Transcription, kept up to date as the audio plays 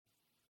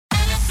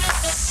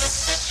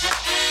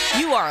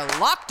are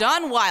Locked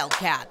On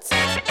Wildcats,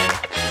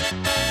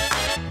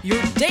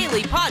 your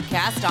daily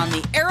podcast on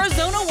the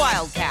Arizona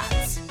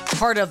Wildcats.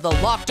 Part of the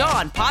Locked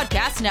On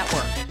Podcast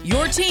Network,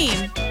 your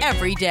team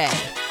every day.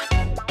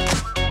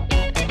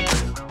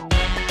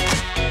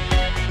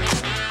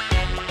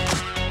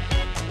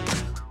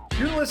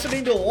 You're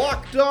listening to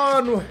Locked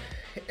On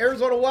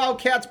Arizona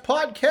Wildcats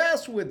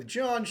podcast with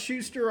John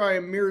Schuster. I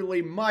am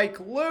merely Mike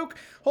Luke.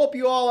 Hope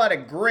you all had a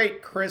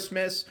great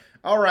Christmas.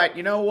 All right,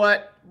 you know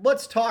what?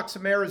 Let's talk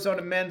some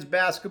Arizona men's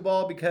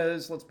basketball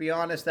because, let's be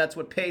honest, that's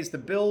what pays the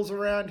bills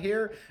around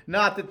here.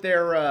 Not that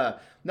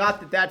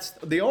that's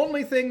the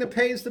only thing that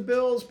pays the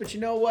bills, but you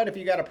know what? If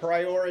you got to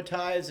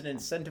prioritize and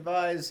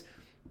incentivize,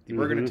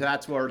 we're gonna.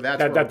 That's where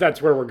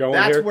we're going.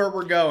 That's here? where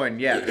we're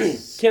going.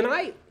 Yes. Can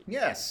I?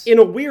 Yes. In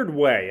a weird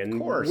way, and of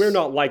course. We're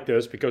not like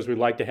this because we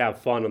like to have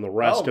fun on the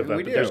rest of it.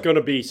 We but do. there's going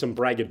to be some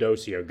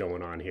braggadocio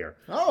going on here.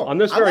 Oh, on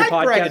this very I like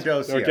podcast.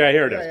 braggadocio. Okay,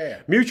 here it is. Yeah.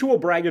 Mutual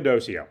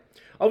braggadocio.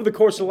 Over the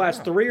course of the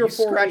last 3 or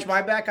 4 scratch weeks.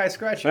 my back, I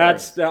scratch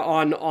yours. That's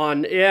on.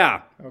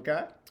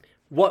 Okay.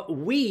 What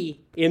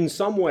we, in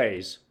some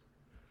ways,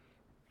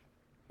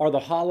 are the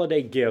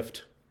holiday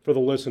gift for the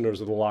listeners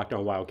of the Locked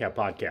On Wildcat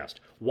podcast.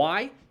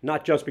 Why?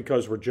 Not just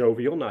because we're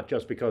jovial, not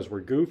just because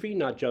we're goofy,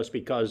 not just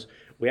because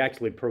we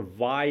actually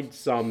provide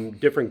some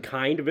different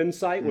kind of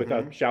insight with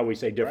a, shall we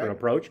say, different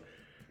approach,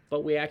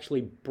 but we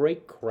actually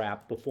break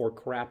crap before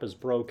crap is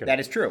broken. That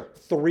is true.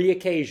 3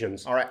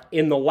 occasions. All right.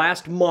 In the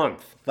last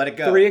month. Let it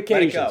go. 3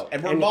 occasions. Let it go.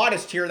 And we're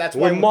modest here. That's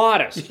why we're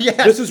modest.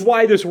 Yes. This is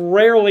why this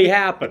rarely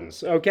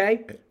happens,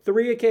 okay?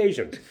 3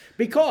 occasions.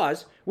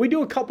 Because we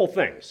do a couple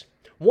things.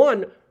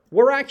 One,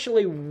 we're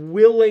actually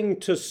willing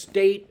to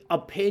state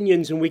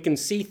opinions and we can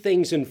see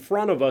things in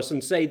front of us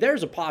and say,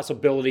 there's a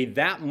possibility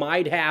that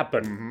might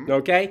happen,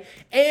 okay?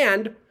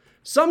 And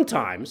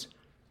sometimes,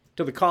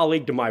 to the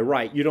colleague to my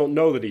right, you don't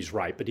know that he's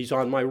right, but he's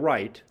on my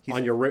right,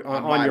 on your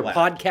left.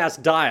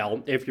 podcast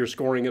dial if you're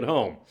scoring at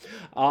home.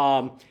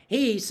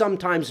 He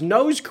sometimes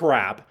knows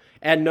crap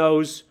and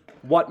knows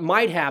what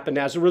might happen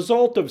as a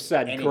result of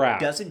said crap.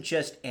 And it doesn't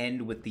just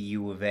end with the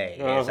U of A,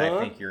 as I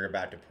think you're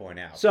about to point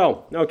out.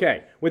 So,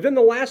 okay, within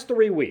the last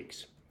 3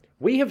 weeks,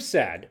 we have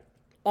said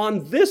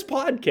on this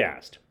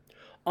podcast,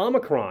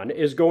 Omicron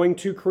is going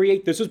to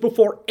create, this is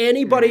before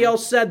anybody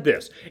else said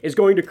this, is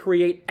going to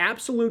create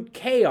absolute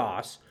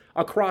chaos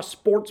across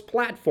sports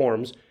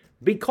platforms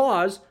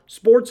because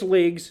sports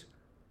leagues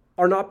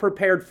are not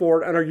prepared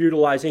for it and are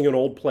utilizing an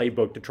old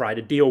playbook to try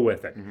to deal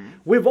with it.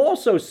 We've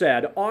also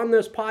said on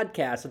this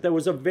podcast that there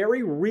was a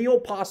very real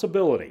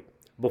possibility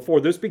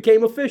before this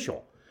became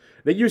official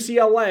that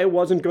UCLA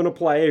wasn't going to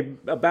play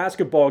a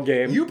basketball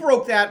game. You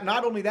broke that,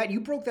 not only that,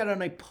 you broke that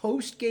on a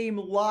post-game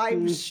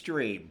live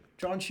stream.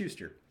 John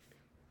Schuster.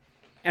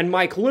 And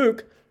Mike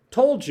Luke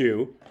told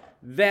you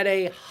that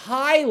a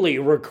highly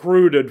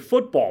recruited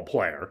football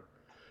player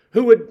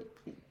who would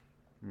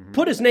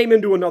put his name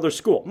into another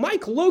school.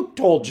 Mike Luke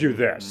told you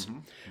this.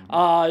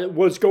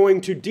 Was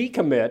going to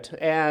decommit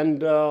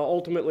and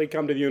ultimately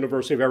come to the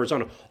University of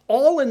Arizona.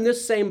 All in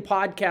this same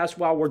podcast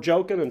while we're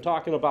joking and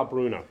talking about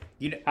Bruno.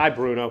 Hi,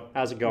 Bruno.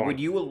 How's it going? Would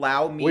you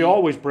allow me... We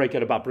always break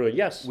it about Bruno.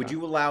 Yes. Would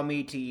you allow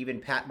me to even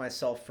pat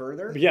myself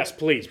further? Yes,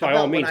 please, by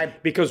all means.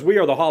 Because we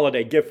are the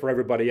holiday gift for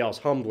everybody else,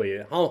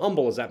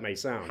 humble as that may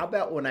sound. How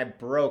about when I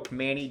broke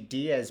Manny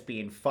Diaz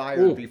being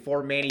fired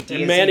before Manny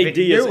Diaz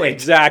knew it?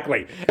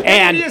 Exactly.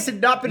 Manny Diaz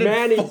had not been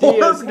informed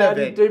Diaz of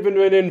hadn't it. even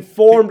been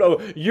informed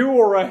of. You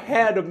were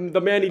ahead of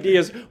the Manny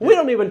Diaz. We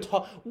don't even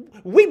talk.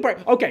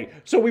 Okay,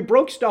 so we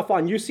broke stuff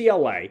on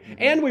UCLA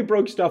and we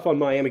broke stuff on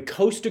Miami,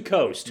 coast to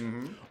coast,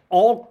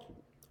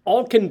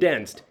 all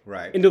condensed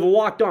into the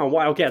Locked On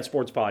Wildcat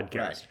Sports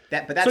Podcast.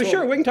 Right.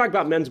 Sure, we can talk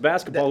about men's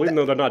basketball, even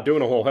though they're not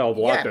doing a whole hell of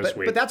a lot this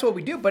week. But that's what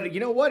we do. But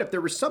you know what? If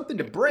there was something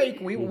to break,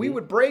 we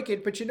would break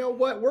it. But you know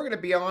what? We're going to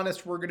be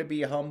honest. We're going to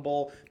be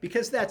humble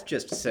because that's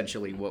just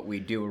essentially what we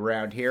do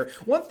around here.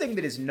 One thing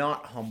that is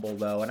not humble,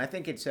 though, and I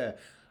think it's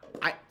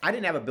I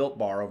didn't have a Built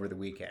Bar over the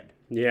weekend.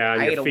 Yeah,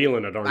 and you're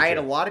feeling it, aren't you? I had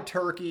a lot of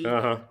turkey.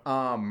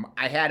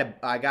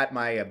 I got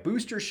my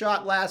booster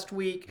shot last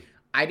week.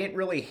 I didn't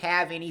really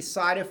have any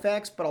side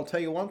effects, but I'll tell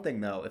you one thing,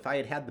 though. If I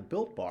had had the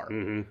Built Bar,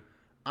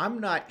 I'm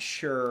not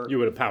sure. You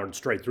would have powered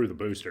straight through the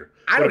booster.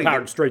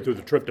 Powered straight through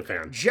the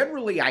tryptophan.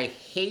 Generally, I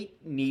hate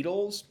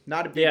needles.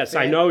 Not a big fan. Yes,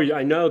 I know.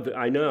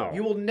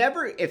 You will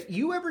never,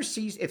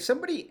 if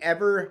somebody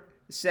ever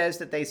says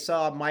that they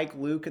saw Mike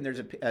Luke and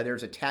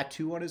there's a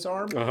tattoo on his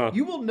arm,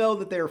 you will know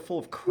that they are full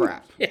of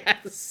crap.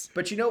 Yes.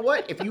 But you know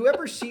what? If you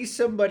ever see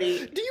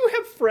somebody... Do you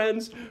have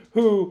friends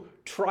who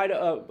try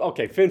to...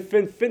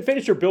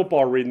 finish your Built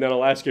Bar read, and then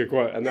I'll ask you a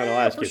question. And then I'll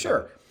ask you. For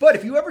sure. But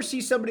if you ever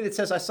see somebody that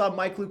says, I saw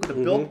Mike Luke with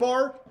a Built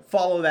Bar,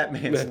 follow that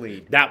man's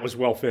lead. That was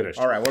well finished.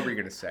 All right, what were you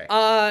going to say?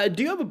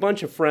 Do you have a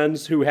bunch of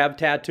friends who have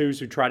tattoos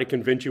who try to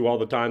convince you all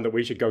the time that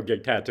we should go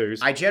get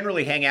tattoos? I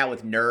generally hang out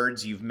with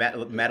nerds. You've met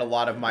a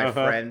lot of my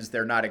friends.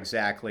 They're not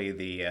exactly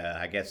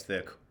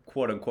the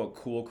quote-unquote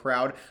cool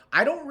crowd.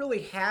 I don't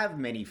really have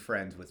many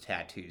friends with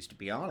tattoos, to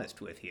be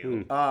honest with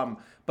you.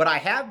 But I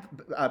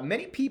have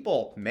many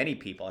people,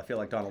 I feel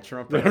like Donald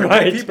Trump.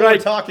 Many people are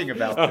talking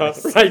about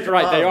this.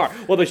 Right, they are.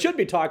 Well, they should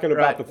be talking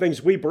about the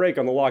things we break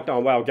on the Locked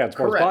On Wildcat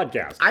Sports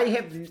podcast.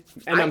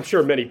 I'm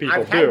sure many people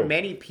I've had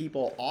many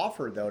people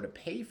offer, though, to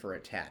pay for a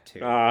tattoo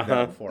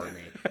for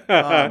me,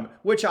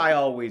 which I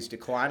always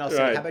decline. I'll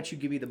say, how about you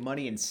give me the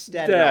money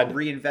instead and I'll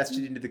reinvest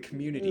it into the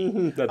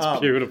community. That's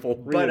beautiful.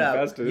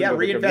 Reinvest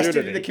it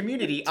into the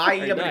community. I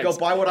am going to go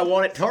buy what I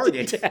want at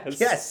Target.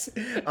 Yes.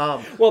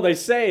 Well, they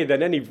say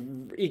that any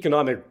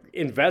economic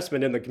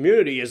investment in the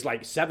community is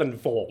like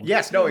sevenfold.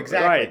 Yes, no,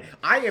 exactly. Right.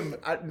 I am,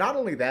 not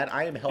only that,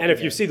 I am helping. And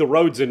if you see the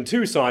roads in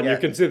Tucson, you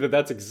can see that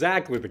that's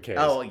exactly the case.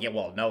 Oh, yeah,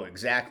 well, no,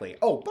 exactly.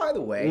 Oh, by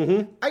the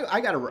way,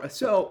 I got to,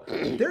 so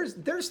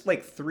there's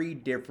like 3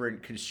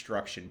 different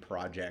construction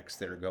projects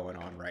that are going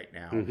on right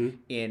now.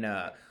 In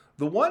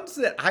the ones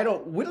that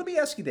let me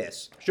ask you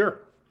this.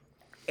 Sure.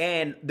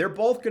 And they're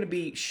both going to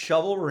be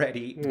shovel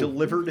ready,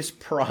 delivered as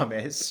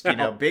promised.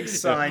 Big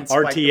signs.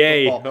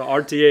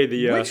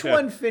 RTA. Which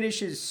one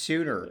finishes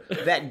sooner?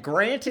 That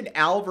Grant and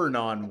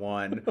Alvernon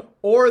one,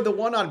 or the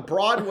one on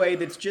Broadway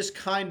that's just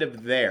kind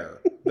of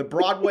there? The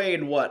Broadway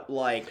and what,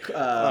 Broadway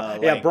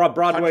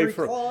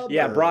from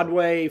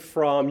Broadway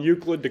from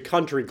Euclid to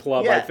Country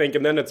Club, I think,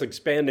 and then it's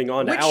expanding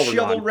on to Alvernon. Which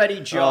shovel-ready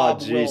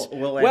job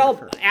will end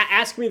first?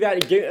 Ask me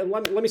that again.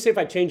 Let me see if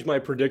I change my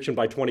prediction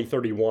by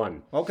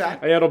 2031. Okay,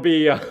 it'll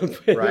be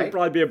it'll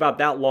probably be about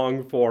that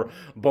long for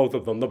both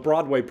of them. The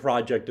Broadway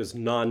project is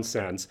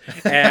nonsense,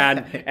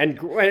 and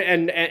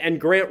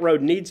Grant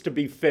Road needs to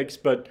be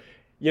fixed, but.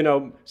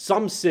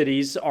 Some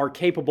cities are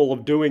capable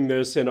of doing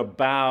this in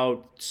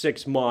about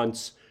 6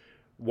 months,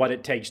 what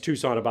it takes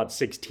Tucson about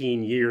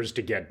 16 years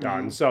to get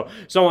done. So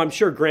I'm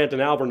sure Grant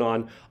and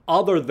Alvernon,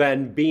 other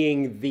than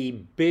being the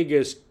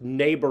biggest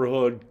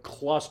neighborhood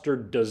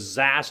clustered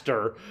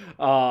disaster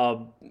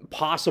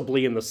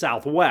possibly in the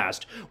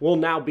Southwest, will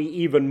now be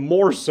even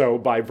more so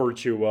by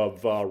virtue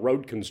of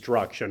road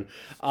construction.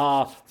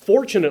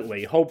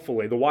 Fortunately,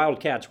 hopefully, the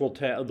Wildcat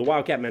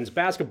men's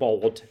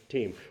basketball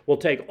team will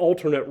take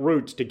alternate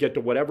routes to get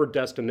to whatever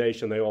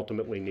destination they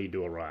ultimately need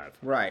to arrive.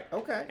 Right.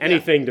 Okay.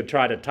 Anything to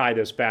try to tie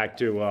this back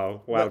to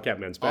Wildcat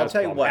men's basketball. I'll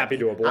tell you what. Happy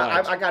to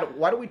oblige. I got it.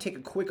 Why don't we take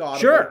a quick audible?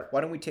 Sure.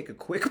 Why don't we take a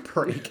quick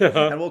break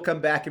and we'll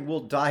come back and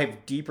we'll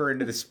dive deeper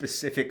into the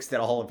specifics that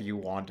all of you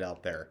want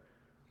out there.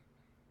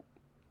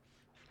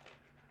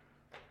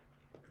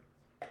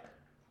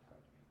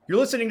 You're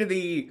listening to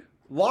the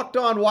Locked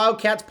On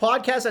Wildcats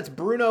podcast. That's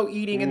Bruno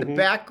eating in the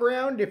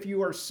background. If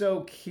you are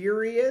so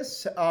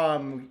curious,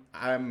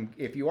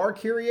 if you are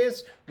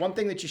curious, one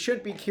thing that you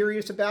shouldn't be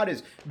curious about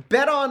is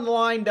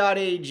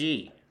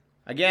betonline.ag.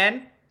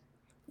 Again,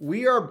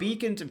 we are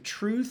beacons of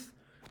truth,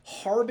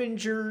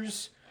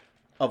 harbingers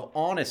of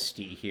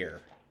honesty here.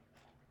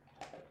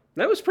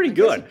 That was pretty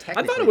good.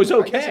 I thought it was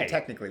okay. I guess it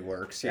technically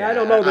works. Yeah. I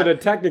don't know that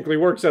it technically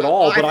works at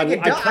all, but I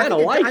kind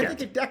of like it. I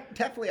think it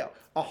definitely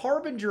a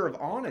harbinger of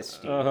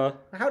honesty.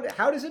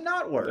 How does it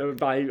not work?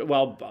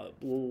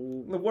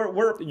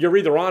 You're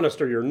either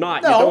honest or you're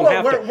not. No,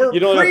 we're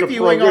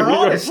previewing our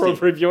honesty.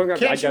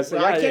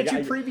 Why can't you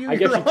preview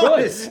your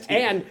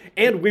honesty?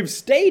 And we've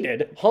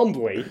stated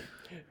humbly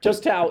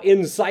just how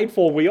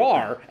insightful we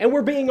are, and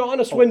we're being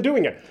honest when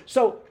doing it.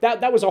 So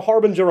that was a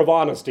harbinger of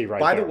honesty right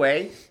there. By the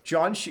way,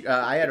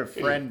 I had a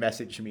friend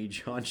message me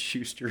John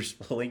Schuster's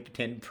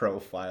LinkedIn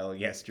profile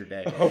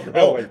yesterday. Oh,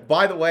 really?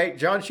 By the way,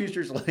 John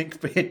Schuster's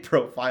LinkedIn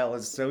profile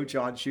is so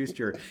John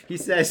Schuster. He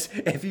says,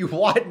 if you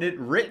want it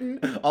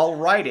written, I'll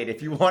write it.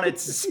 If you want it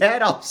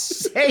said, I'll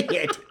say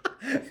it.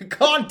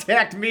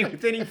 Contact me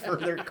with any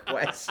further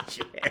questions.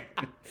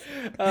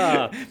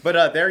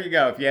 But there you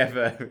go. If you have,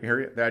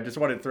 I just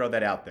wanted to throw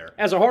that out there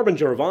as a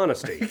harbinger of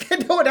honesty.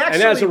 No, it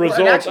actually, and as a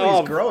result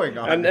of growing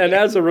on and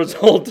as a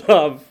result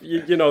of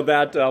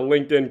that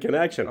LinkedIn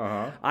connection,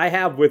 I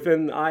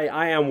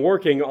am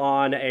working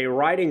on a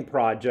writing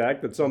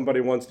project that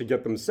somebody wants to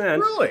get them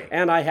sent. Really?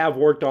 And I have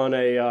worked on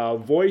a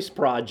voice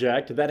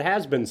project that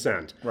has been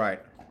sent. Right.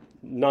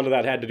 None of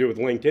that had to do with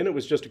LinkedIn. It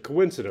was just a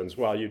coincidence.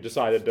 While you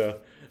decided to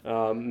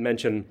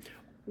mention.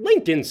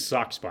 LinkedIn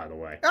sucks, by the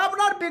way. I'm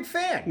not a big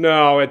fan.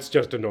 No, it's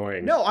just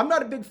annoying. No, I'm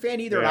not a big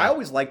fan either. Yeah. And I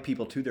always like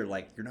people, too. They're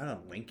like, you're not on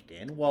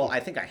LinkedIn? Well, I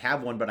think I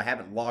have one, but I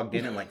haven't logged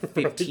in like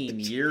 15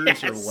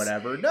 years or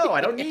whatever. No,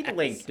 I don't need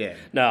LinkedIn.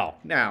 No.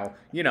 Now,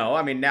 now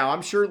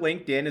I'm sure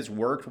LinkedIn has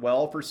worked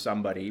well for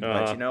somebody,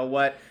 but you know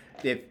what?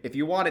 If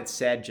you want it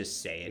said,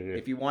 just say it.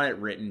 If you want it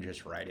written,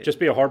 just write it. Just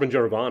be a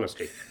harbinger of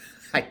honesty.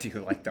 I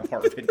do like the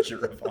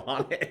harbinger of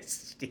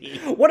honesty.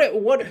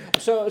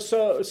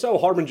 So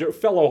harbinger,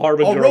 fellow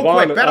harbinger of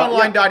honesty. Real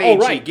quick, betonline.ag,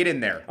 right. Get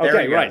in there.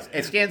 Okay, right.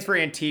 It stands for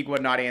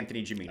Antigua, not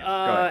Anthony Gimino.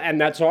 And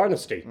that's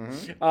honesty.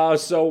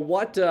 So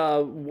what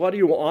do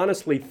you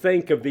honestly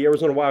think of the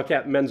Arizona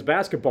Wildcat men's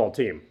basketball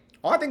team?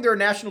 I think they're a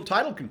national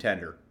title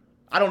contender.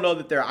 I don't know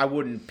that I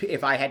wouldn't,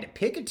 if I had to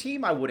pick a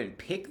team, I wouldn't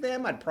pick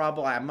them. I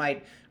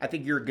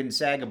think you're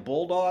Gonzaga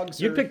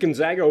Bulldogs. You'd pick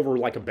Gonzaga over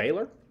like a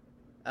Baylor?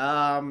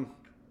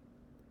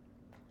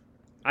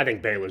 I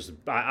think Baylor's.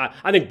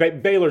 I think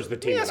Baylor's the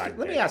team. Let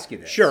me ask you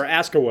this. Sure,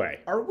 ask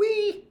away. Are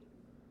we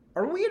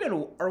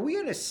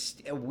in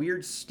a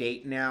weird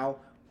state now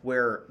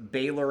where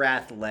Baylor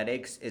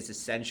athletics is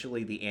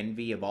essentially the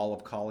envy of all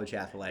of college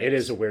athletics? It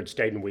is a weird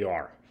state, and we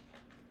are.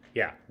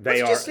 Yeah,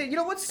 they let's are.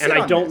 Let's sit and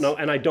I on don't this. know,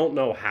 and I don't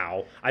know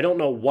how. I don't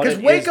know what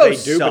it Waco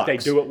is they do, but they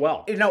sucks. do it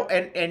well.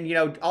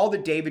 And all the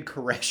David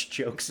Koresh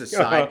jokes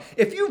aside,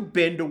 if you've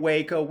been to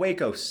Waco,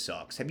 Waco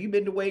sucks. Have you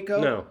been to Waco?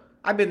 No.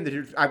 I've been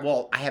there.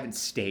 I haven't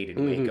stayed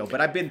in Waco, but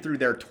I've been through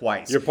there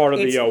twice. You're part of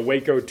the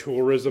Waco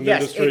tourism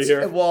industry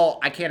here? Well,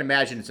 I can't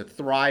imagine it's a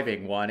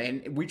thriving one.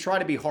 And we try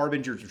to be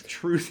harbingers of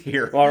truth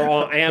here.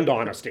 And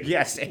honesty.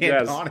 Yes,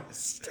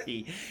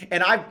 honesty.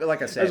 And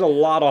like I said, there's a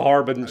lot of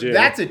harbingers.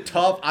 That's a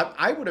tough,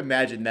 I would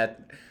imagine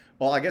that,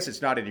 well, I guess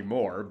it's not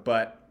anymore,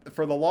 but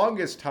for the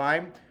longest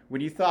time, when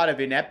you thought of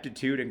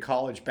ineptitude in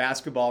college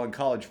basketball and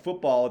college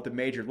football at the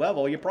major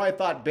level, you probably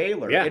thought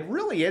Baylor. Yeah. It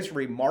really is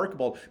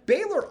remarkable.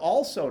 Baylor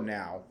also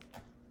now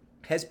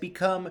has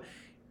become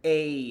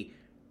a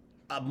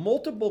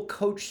multiple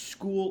coach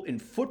school in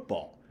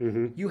football.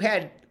 Mm-hmm. You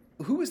had,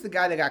 who was the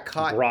guy that got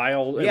caught?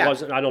 Bryle. Yeah. It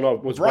wasn't, I don't know.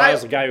 Was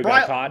Bryles the guy who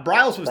got caught?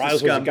 Bryles was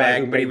the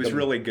scumbag, but he was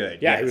really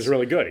good. Yeah, he was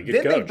really good.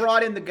 Then they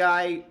brought in the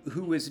guy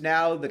who is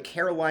now the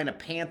Carolina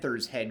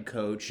Panthers head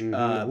coach, Rule.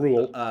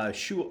 Rule.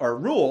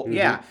 Mm-hmm.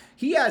 Yeah,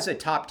 he has a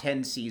top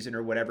 10 season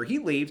or whatever. He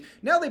leaves.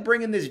 Now they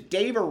bring in this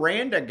Dave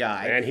Aranda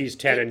guy, and he's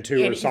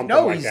 10-2 or something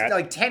like that. No,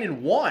 he's like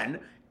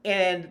 10-1.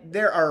 And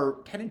there are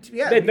 10-2.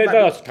 Yeah,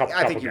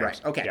 I think you're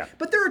right. Okay, yeah.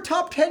 But they're a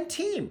top 10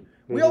 team.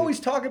 We always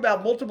talk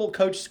about multiple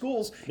coach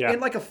schools. Yeah. In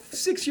like a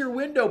 6-year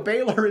window,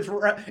 Baylor has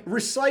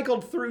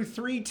recycled through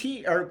 3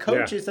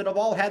 coaches that have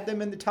all had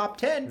them in the top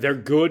 10. They're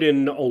good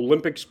in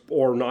Olympics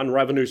or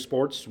non-revenue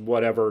sports,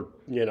 whatever,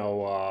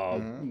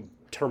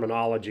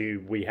 terminology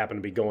we happen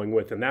to be going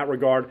with in that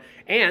regard.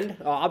 And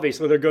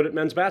obviously they're good at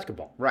men's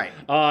basketball. Right.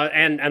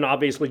 And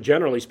obviously,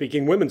 generally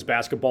speaking, women's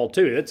basketball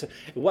too. It's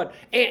what,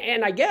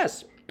 and I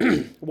guess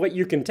what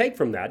you can take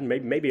from that, and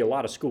maybe a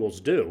lot of schools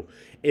do,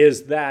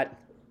 is that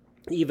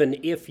even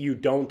if you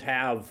don't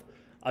have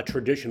a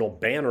traditional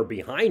banner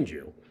behind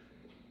you,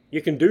 you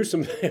can do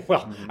some,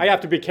 I have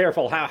to be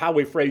careful how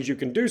we phrase you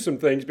can do some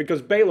things, because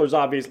Baylor's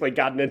obviously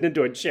gotten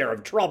into a share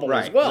of trouble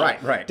as well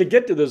to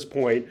get to this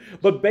point.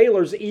 But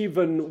Baylor's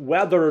even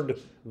weathered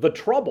the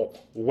trouble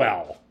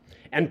well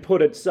and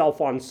put itself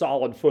on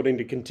solid footing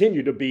to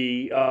continue to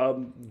be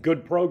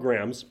good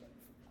programs.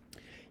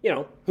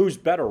 Who's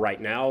better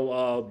right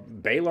now,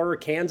 Baylor or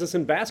Kansas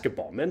in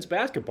basketball, men's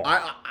basketball?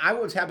 I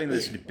was having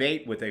this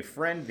debate with a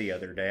friend the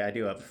other day. I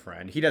do have a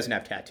friend. He doesn't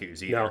have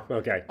tattoos either. No?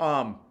 Okay.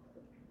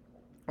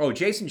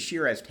 Jason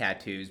Scheer has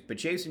tattoos, but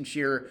Jason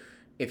Scheer,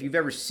 if you've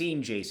ever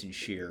seen Jason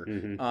Scheer,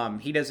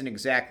 he doesn't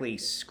exactly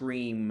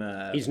scream.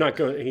 He's not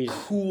going. He's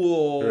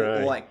cool,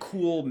 right.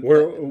 Cool.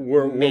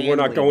 We're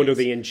not going to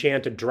the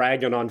Enchanted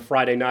Dragon on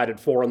Friday night at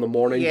 4 a.m.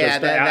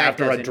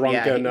 After a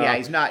drunken.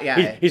 He's not.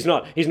 Yeah, he's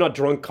not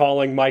drunk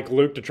calling Mike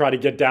Luke to try to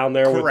get down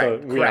there.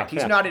 Correct.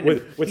 He's not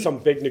with some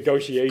big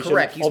negotiation.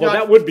 Correct.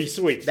 That would be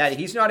sweet.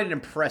 He's not an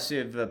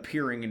impressive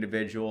appearing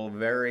individual.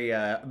 Very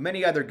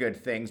many other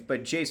good things,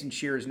 but Jason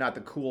Scheer is not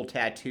the cool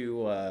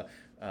tattoo.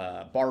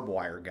 Barbed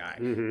wire guy.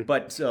 Mm-hmm.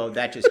 But so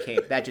that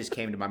just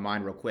came to my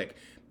mind real quick.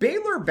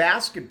 Baylor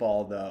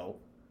basketball, though,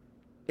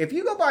 if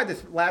you go by the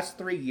last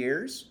 3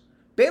 years,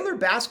 Baylor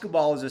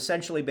basketball has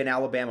essentially been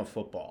Alabama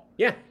football.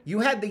 Yeah. You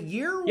had the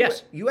year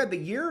you had the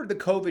year of the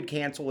COVID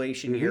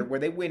cancellation year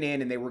where they went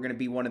in and they were going to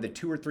be one of the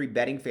 2 or 3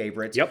 betting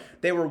favorites. Yep.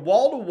 They were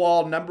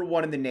wall-to-wall number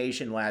 1 in the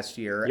nation last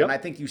year, yep. and I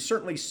think you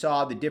certainly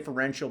saw the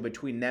differential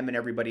between them and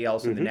everybody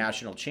else in the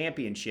national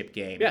championship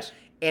game. Yes.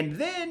 And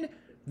then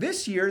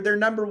this year, they're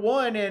number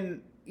 1,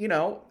 and,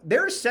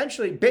 they're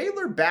essentially,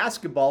 Baylor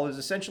basketball has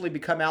essentially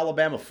become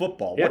Alabama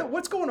football. Yeah.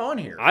 What's going on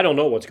here? I don't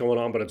know what's going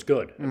on, but it's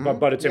good.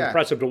 But it's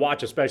impressive to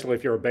watch, especially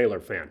if you're a Baylor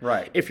fan.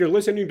 Right. If you're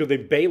listening to the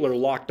Baylor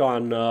Locked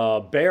On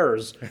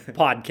Bears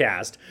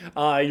podcast,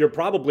 you're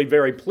probably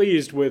very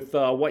pleased with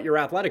what your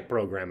athletic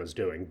program is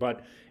doing.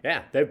 But,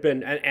 yeah, they've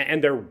been,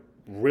 and they're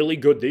really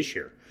good this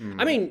year.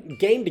 I mean,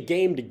 game to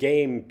game to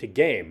game to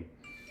game,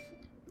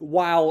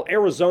 while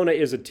Arizona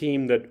is a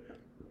team that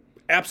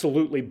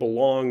absolutely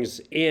belongs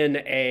in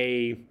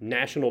a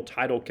national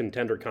title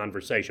contender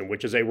conversation,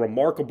 which is a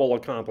remarkable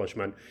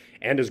accomplishment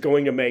and is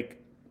going to make,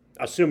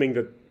 assuming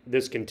that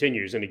this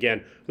continues, and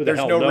again, who the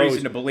hell knows? There's no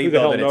reason to believe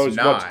that it's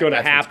not. What's going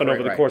to happen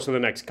over the course of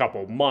the next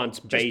couple of months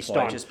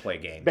just play a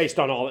game. Based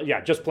on all,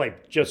 just play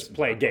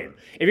a game.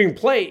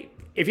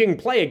 If you can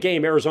play a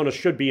game, Arizona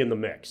should be in the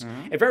mix.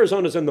 If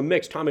Arizona's in the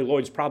mix, Tommy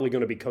Lloyd's probably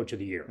going to be coach of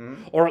the year,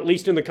 or at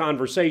least in the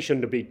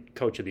conversation to be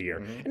coach of the year.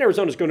 And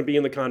Arizona's going to be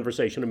in the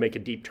conversation to make a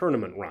deep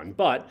tournament run.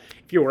 But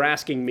if you were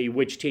asking me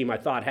which team I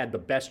thought had the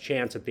best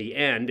chance at the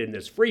end in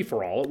this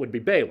free-for-all, it would be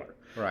Baylor.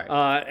 Right.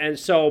 And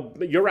so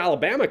your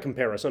Alabama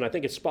comparison, I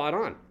think, is spot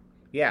on.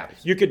 Yeah.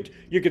 You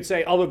could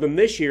say, other than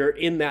this year,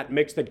 in that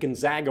mix, that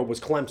Gonzaga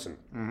was Clemson.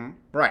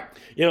 Right.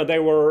 You know, they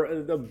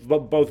were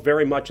both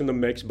very much in the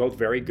mix, both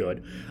very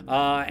good.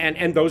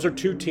 And those are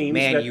two teams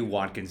Man, that... you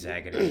want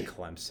Gonzaga to be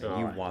Clemson.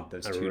 You want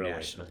those two really,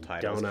 national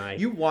titles. don't I?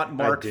 You want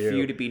Mark I do.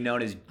 Few to be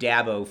known as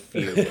Dabo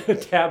Few.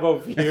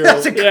 Dabo Few.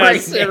 That's a great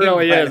Yes, name, it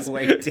really by is. the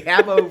way.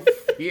 Dabo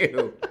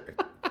Few.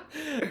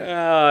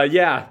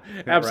 Yeah,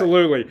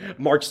 absolutely.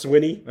 Mark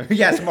Swinney.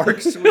 Yes,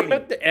 Mark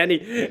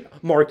Sweeney.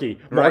 Marco.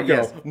 Right,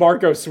 yes.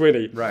 Marco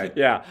Swinney. Right.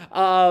 Yeah.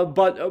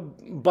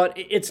 But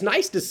it's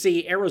nice to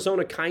see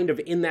Arizona kind of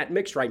in that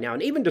mix right now.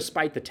 And even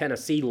despite the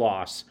Tennessee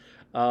loss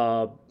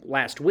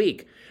last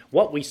week,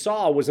 what we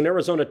saw was an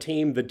Arizona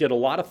team that did a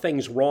lot of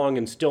things wrong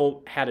and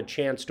still had a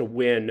chance to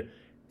win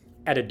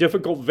at a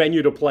difficult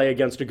venue to play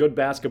against a good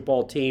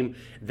basketball team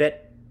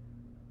that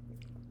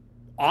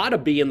ought to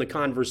be in the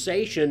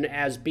conversation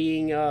as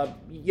being, a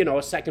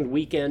second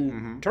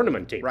weekend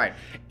tournament team. Right.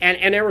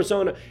 And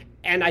Arizona,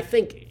 and I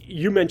think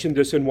you mentioned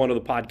this in one of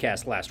the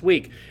podcasts last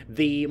week,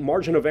 the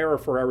margin of error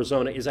for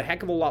Arizona is a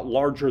heck of a lot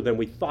larger than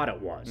we thought it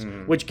was,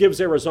 which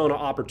gives Arizona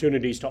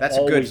opportunities to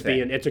always be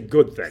in. It's a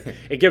good thing.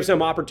 It gives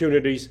them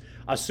opportunities,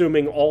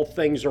 assuming all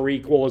things are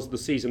equal as the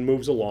season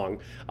moves along,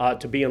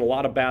 to be in a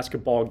lot of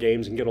basketball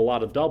games and get a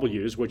lot of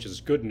W's, which is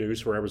good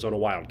news for Arizona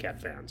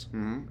Wildcat fans.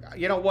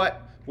 You know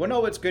what? We'll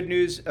know it's good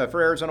news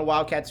for Arizona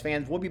Wildcats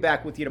fans. We'll be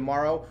back with you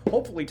tomorrow,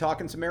 hopefully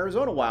talking some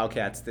Arizona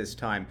Wildcats this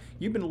time.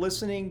 You've been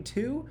listening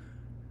to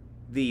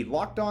the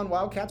Locked On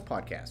Wildcats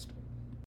podcast.